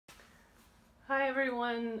Hi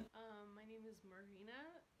everyone, my name is Marina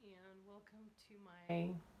and welcome to my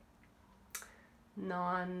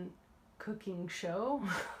non-cooking show.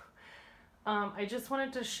 I just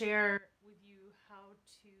wanted to share with you how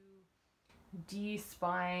to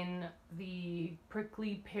despine the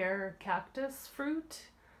prickly pear cactus fruit.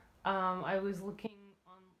 I was looking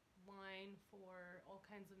online for all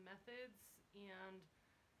kinds of methods, and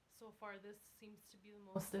so far this seems to be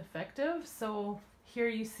the most effective. So here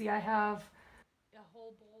you see I have a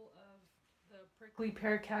whole bowl of the prickly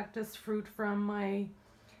pear cactus fruit from my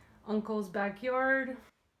uncle's backyard.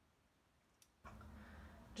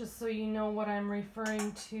 Just so you know what I'm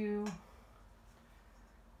referring to,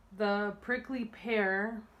 the prickly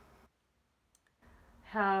pear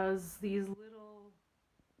has these little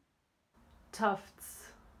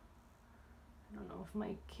tufts. I don't know if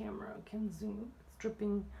my camera can zoom. It's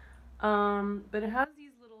dripping. But it has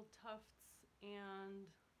these little tufts, and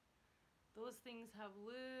those things have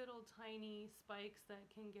little tiny spikes that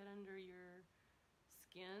can get under your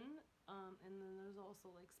skin. And then there's also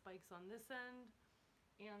like spikes on this end.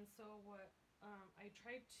 And so what I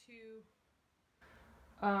tried to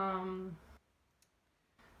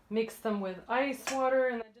mix them with ice water,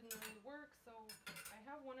 and that didn't really work. So I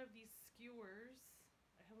have one of these skewers.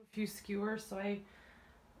 I have a few skewers, so I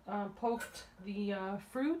poked the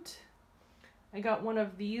fruit. I got one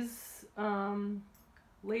of these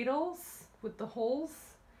ladles with the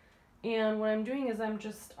holes, and what I'm doing is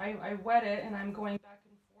I wet it and I'm going back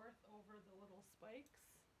and forth over the little spikes,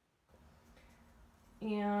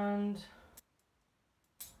 and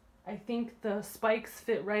I think the spikes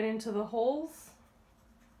fit right into the holes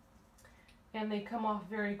and they come off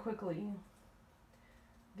very quickly.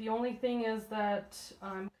 The only thing is that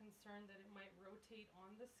I'm concerned that it might rotate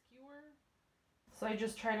on the skewer, so I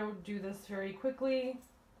just try to do this very quickly,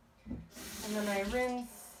 and then I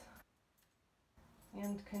rinse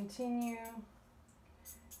and continue.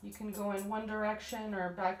 You can go in one direction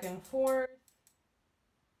or back and forth,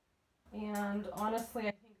 and honestly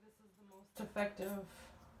I think this is the most effective.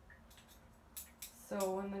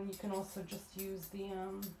 So, and then you can also just use the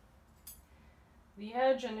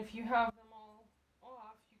edge, and if you have them all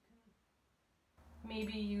off, you can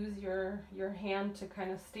maybe use your hand to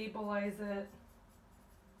kind of stabilize it.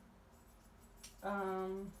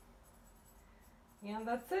 And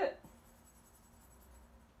that's it.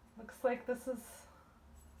 Looks like this is,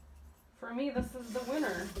 for me, this is the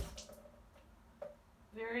winner.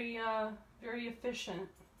 Very, very efficient.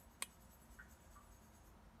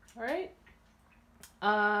 All right.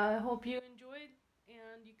 I hope you enjoyed,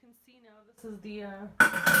 and you can see now this is the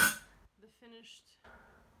finished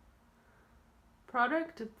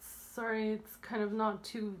product. It's kind of not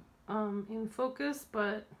too in focus,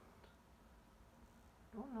 but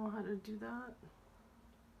I don't know how to do that.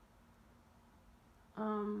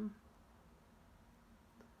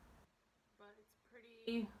 But it's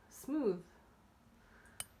pretty smooth.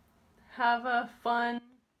 Have a fun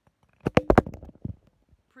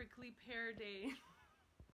prickly pear day.